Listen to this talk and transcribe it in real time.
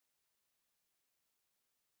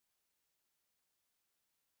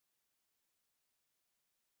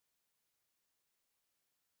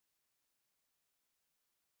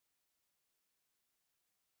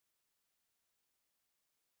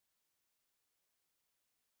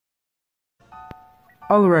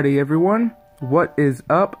Alrighty everyone, what is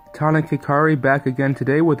up? Tonic Hikari back again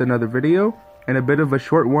today with another video, and a bit of a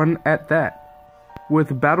short one at that.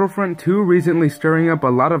 With Battlefront II recently stirring up a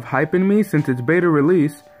lot of hype in me since its beta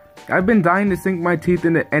release, I've been dying to sink my teeth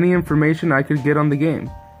into any information I could get on the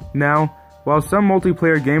game. Now, while some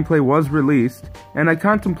multiplayer gameplay was released, and I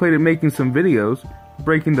contemplated making some videos,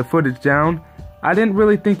 breaking the footage down, I didn't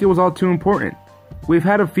really think it was all too important. We've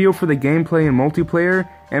had a feel for the gameplay in multiplayer,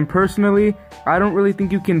 and personally, I don't really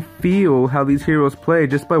think you can feel how these heroes play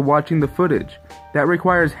just by watching the footage. That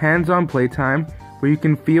requires hands-on playtime, where you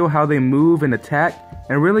can feel how they move and attack,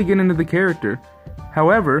 and really get into the character.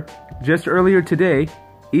 However, just earlier today,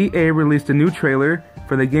 EA released a new trailer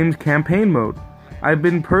for the game's campaign mode. I've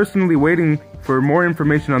been personally waiting for more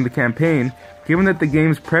information on the campaign, given that the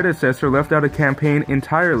game's predecessor left out a campaign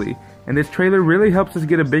entirely, and this trailer really helps us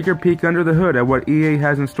get a bigger peek under the hood at what EA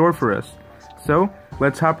has in store for us. So,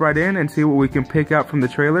 let's hop right in and see what we can pick out from the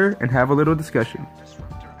trailer and have a little discussion.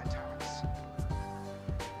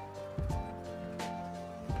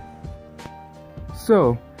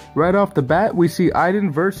 So, right off the bat, we see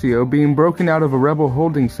Iden Versio being broken out of a rebel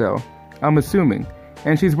holding cell, I'm assuming,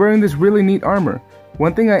 and she's wearing this really neat armor.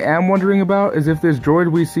 One thing I am wondering about is if this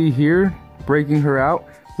droid we see here, breaking her out,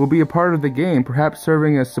 will be a part of the game, perhaps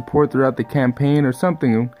serving as support throughout the campaign or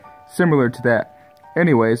something similar to that.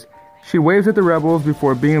 Anyways, she waves at the rebels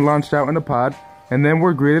before being launched out in a pod, and then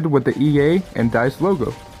we're greeted with the EA and DICE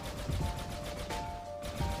logo.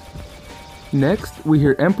 Next, we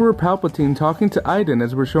hear Emperor Palpatine talking to Iden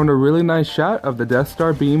as we're shown a really nice shot of the Death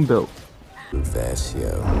Star being built.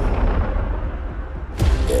 Versio.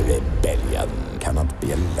 The rebellion cannot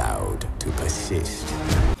be allowed to persist.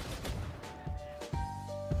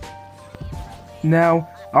 Now,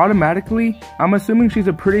 automatically, I'm assuming she's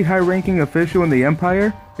a pretty high-ranking official in the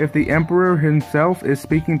Empire if the Emperor himself is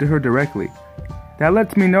speaking to her directly. That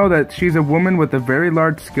lets me know that she's a woman with a very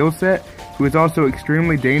large skill set who is also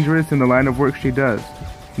extremely dangerous in the line of work she does.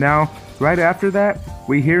 Now, right after that,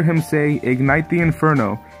 we hear him say, "Ignite the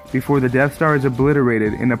Inferno," before the Death Star is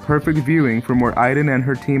obliterated in a perfect viewing from where Iden and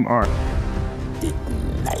her team are.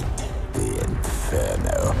 Ignite the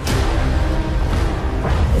Inferno.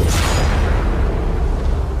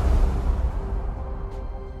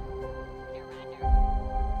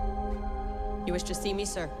 You wish to see me,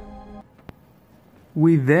 sir?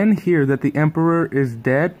 We then hear that the Emperor is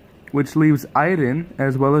dead, which leaves Iden,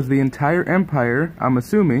 as well as the entire Empire, I'm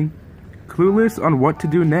assuming, clueless on what to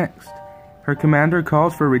do next. Her commander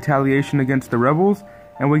calls for retaliation against the rebels,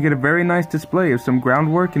 and we get a very nice display of some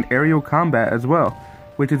groundwork and aerial combat as well,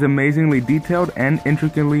 which is amazingly detailed and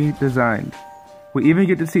intricately designed. We even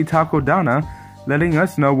get to see Takodana, letting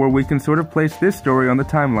us know where we can sort of place this story on the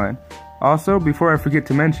timeline. Also, before I forget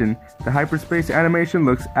to mention, the hyperspace animation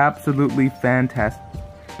looks absolutely fantastic.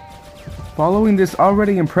 Following this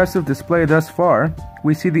already impressive display thus far,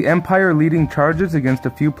 we see the Empire leading charges against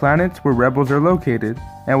a few planets where rebels are located,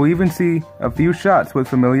 and we even see a few shots with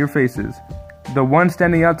familiar faces. The one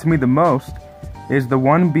standing out to me the most is the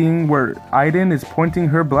one being where Iden is pointing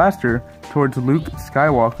her blaster towards Luke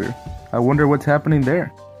Skywalker. I wonder what's happening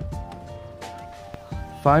there.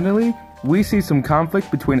 Finally, we see some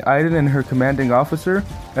conflict between Iden and her commanding officer,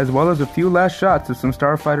 as well as a few last shots of some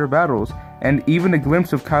starfighter battles, and even a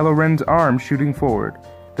glimpse of Kylo Ren's arm shooting forward.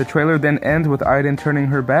 The trailer then ends with Iden turning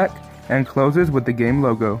her back, and closes with the game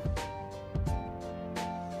logo.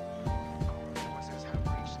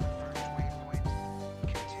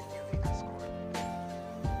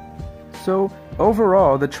 So,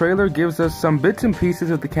 overall, the trailer gives us some bits and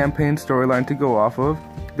pieces of the campaign storyline to go off of,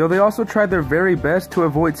 though they also tried their very best to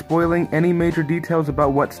avoid spoiling any major details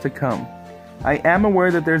about what's to come. I am aware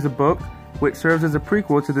that there's a book which serves as a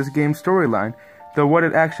prequel to this game's storyline, though what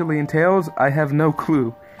it actually entails, I have no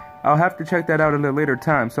clue. I'll have to check that out at a later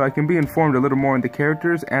time so I can be informed a little more on the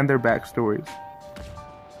characters and their backstories.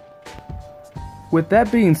 With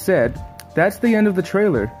that being said, that's the end of the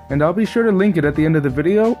trailer, and I'll be sure to link it at the end of the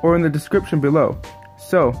video or in the description below.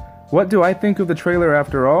 So, what do I think of the trailer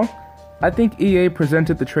after all? I think EA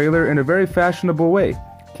presented the trailer in a very fashionable way,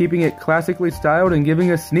 keeping it classically styled and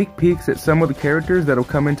giving us sneak peeks at some of the characters that'll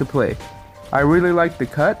come into play. I really liked the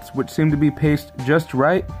cuts, which seemed to be paced just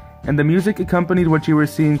right, and the music accompanied what you were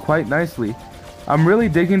seeing quite nicely. I'm really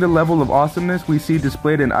digging the level of awesomeness we see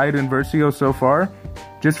displayed in Iden Versio so far,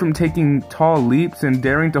 just from taking tall leaps and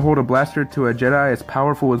daring to hold a blaster to a Jedi as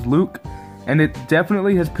powerful as Luke, and it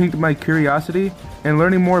definitely has piqued my curiosity in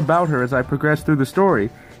learning more about her as I progress through the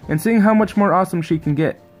story, and seeing how much more awesome she can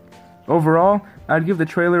get. Overall, I'd give the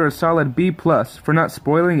trailer a solid B+ for not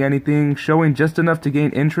spoiling anything, showing just enough to gain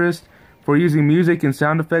interest, for using music and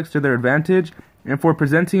sound effects to their advantage, and for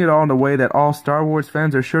presenting it all in a way that all Star Wars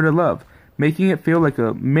fans are sure to love, making it feel like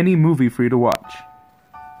a mini movie for you to watch.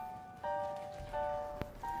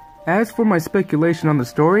 As for my speculation on the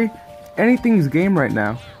story, anything's game right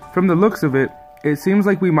now. From the looks of it, it seems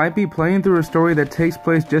like we might be playing through a story that takes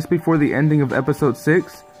place just before the ending of Episode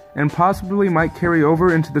 6, and possibly might carry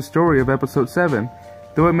over into the story of Episode 7,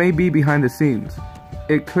 though it may be behind the scenes.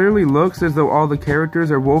 It clearly looks as though all the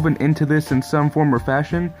characters are woven into this in some form or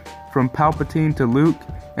fashion, from Palpatine to Luke,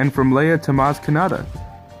 and from Leia to Maz Kanata.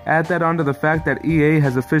 Add that onto the fact that EA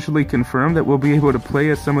has officially confirmed that we'll be able to play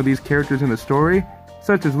as some of these characters in the story,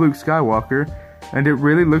 such as Luke Skywalker, and it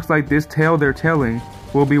really looks like this tale they're telling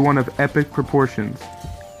will be one of epic proportions.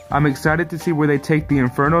 I'm excited to see where they take the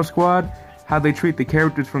Inferno Squad, how they treat the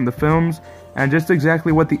characters from the films, and just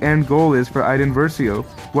exactly what the end goal is for Iden Versio,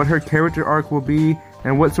 what her character arc will be,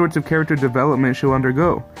 and what sorts of character development she'll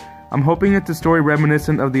undergo. I'm hoping it's a story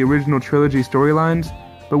reminiscent of the original trilogy storylines,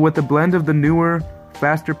 but with a blend of the newer,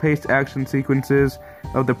 faster-paced action sequences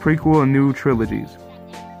of the prequel and new trilogies.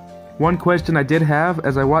 One question I did have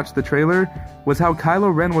as I watched the trailer was how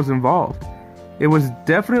Kylo Ren was involved. It was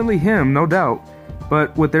definitely him, no doubt,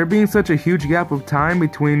 but with there being such a huge gap of time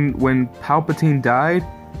between when Palpatine died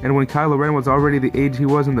and when Kylo Ren was already the age he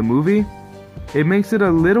was in the movie, it makes it a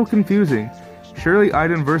little confusing. Surely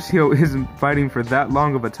Iden Versio isn't fighting for that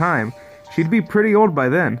long of a time. She'd be pretty old by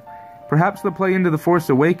then. Perhaps they'll play into The Force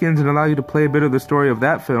Awakens and allow you to play a bit of the story of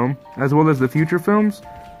that film, as well as the future films.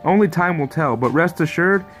 Only time will tell, but rest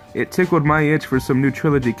assured, it tickled my itch for some new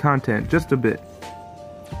trilogy content, just a bit.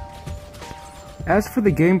 As for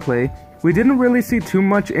the gameplay, we didn't really see too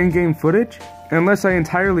much in-game footage, unless I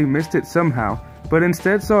entirely missed it somehow, but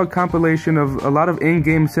instead saw a compilation of a lot of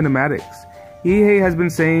in-game cinematics. EA has been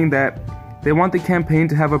saying that they want the campaign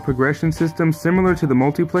to have a progression system similar to the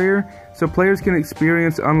multiplayer, so players can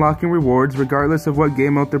experience unlocking rewards regardless of what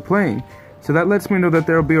game mode they're playing. So that lets me know that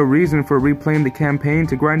there will be a reason for replaying the campaign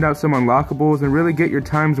to grind out some unlockables and really get your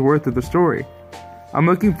time's worth of the story. I'm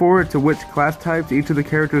looking forward to which class types each of the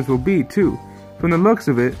characters will be too. From the looks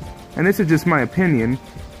of it, and this is just my opinion,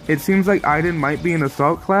 it seems like Iden might be an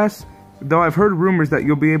assault class, though I've heard rumors that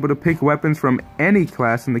you'll be able to pick weapons from any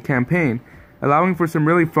class in the campaign, allowing for some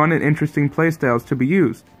really fun and interesting playstyles to be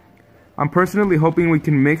used. I'm personally hoping we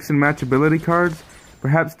can mix and match ability cards,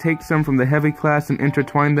 perhaps take some from the heavy class and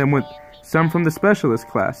intertwine them with some from the specialist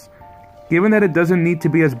class. Given that it doesn't need to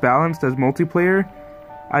be as balanced as multiplayer,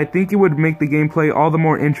 I think it would make the gameplay all the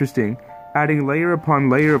more interesting, adding layer upon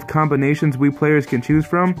layer of combinations we players can choose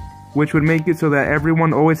from, which would make it so that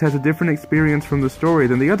everyone always has a different experience from the story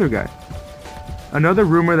than the other guy. Another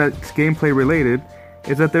rumor that's gameplay related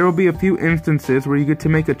is that there will be a few instances where you get to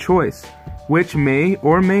make a choice, which may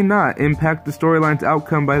or may not impact the storyline's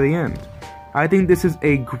outcome by the end. I think this is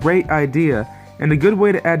a great idea and a good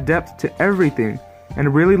way to add depth to everything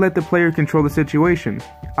and really let the player control the situation.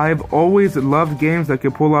 I have always loved games that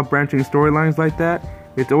can pull off branching storylines like that.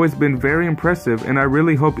 It's always been very impressive, and I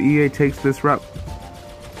really hope EA takes this route.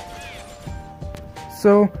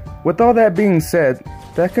 So, with all that being said,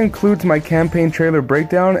 that concludes my campaign trailer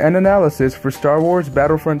breakdown and analysis for Star Wars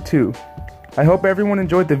Battlefront II. I hope everyone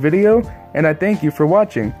enjoyed the video, and I thank you for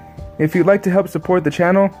watching. If you'd like to help support the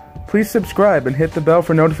channel, please subscribe and hit the bell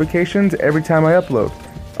for notifications every time I upload.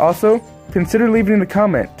 Also, consider leaving a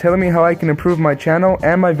comment telling me how I can improve my channel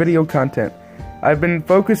and my video content. I've been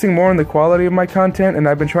focusing more on the quality of my content, and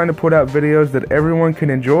I've been trying to put out videos that everyone can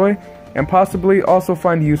enjoy and possibly also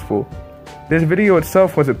find useful. This video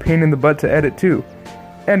itself was a pain in the butt to edit too.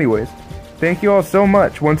 Anyways, thank you all so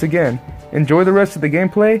much once again. Enjoy the rest of the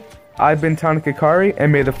gameplay. I've been Tonic Hikari,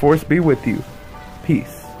 and may the Force be with you.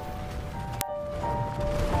 Peace.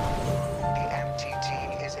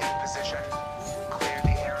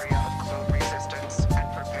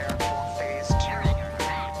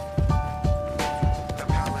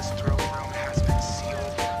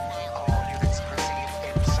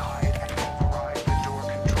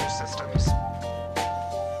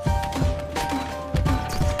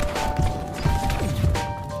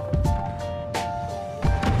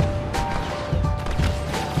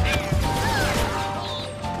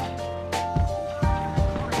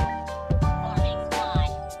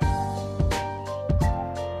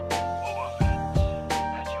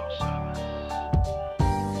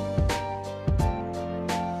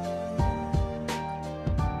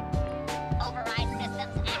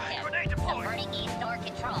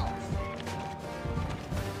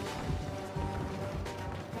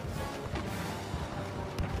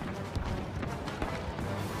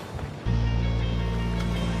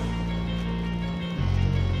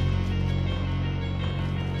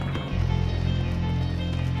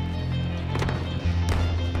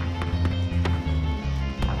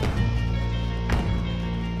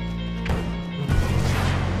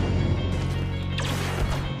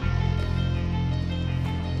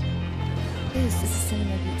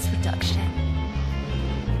 Cinema Beats production.